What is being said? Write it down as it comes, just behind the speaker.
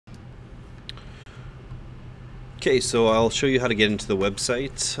Okay, so I'll show you how to get into the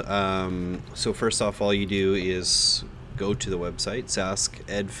website. So first off, all you do is go to the website,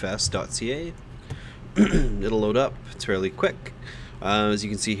 saskedfest.ca. It'll load up. It's fairly quick. As you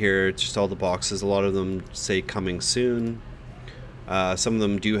can see here, it's just all the boxes. A lot of them say coming soon. Some of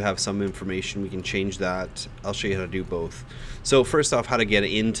them do have some information. We can change that. I'll show you how to do both. So first off, how to get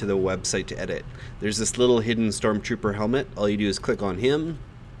into the website to edit. There's this little hidden Stormtrooper helmet. All you do is click on him,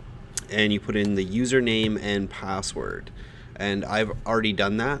 and you put in the username and password. And I've already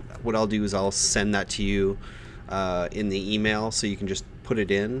done that. What I'll do is I'll send that to you in the email, so you can just put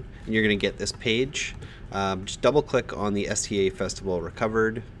it in, and you're going to get this page. Just double click on the STA Festival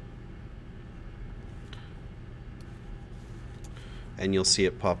Recovered, and you'll see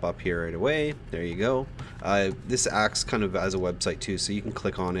it pop up here right away. There you go. This acts kind of as a website too, so you can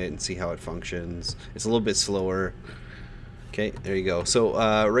click on it and see how it functions. It's a little bit slower. Okay, there you go. So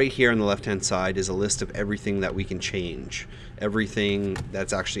right here on the left hand side is a list of everything that we can change, everything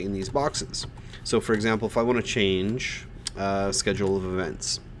that's actually in these boxes. So for example, if I want to change schedule of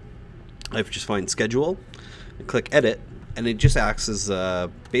events, I have to just find schedule and click edit, and it just acts as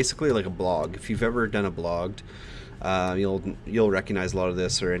basically like a blog. If you've ever done a blog, you'll recognize a lot of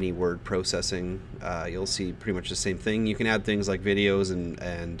this, or any word processing. You'll see pretty much the same thing. You can add things like videos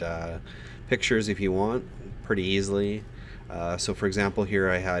and pictures if you want, pretty easily. So for example,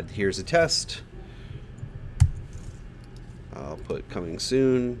 here's a test. I'll put coming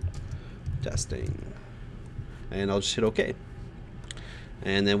soon, testing, and I'll just hit OK.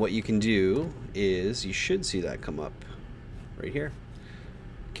 And then what you can do is, you should see that come up right here.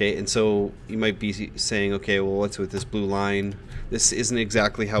 Okay, and so you might be saying, okay, well, what's with this blue line? This isn't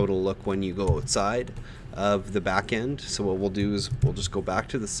exactly how it'll look when you go outside of the back end. So what we'll do is we'll just go back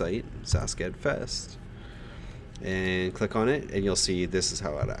to the site, SaskEdFest, and click on it, and you'll see this is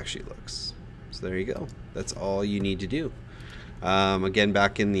how it actually looks. So there you go. That's all you need to do. Again,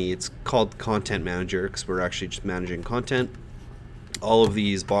 back in it's called Content Manager, because we're actually just managing content. All of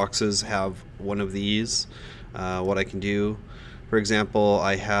these boxes have one of these. What I can do, for example,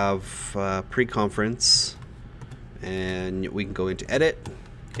 I have pre-conference, and we can go into edit.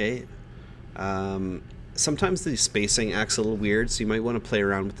 Okay. Sometimes the spacing acts a little weird, so you might want to play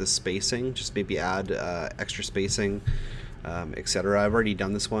around with the spacing. Just maybe add extra spacing, etc. I've already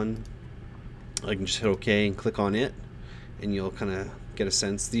done this one. I can just hit OK and click on it, and you'll kind of get a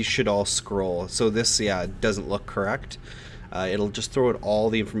sense. These should all scroll. So this, yeah, it doesn't look correct. It'll just throw out all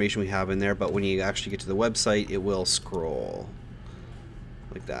the information we have in there, but when you actually get to the website, it will scroll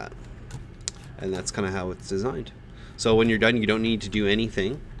like that. And that's kind of how it's designed. So when you're done, you don't need to do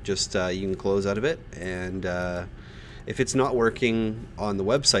anything. Just you can close out of it, and if it's not working on the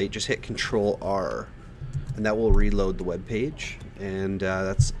website, just hit Control-R, and that will reload the web page, and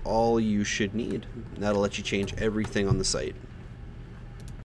that's all you should need. That'll let you change everything on the site.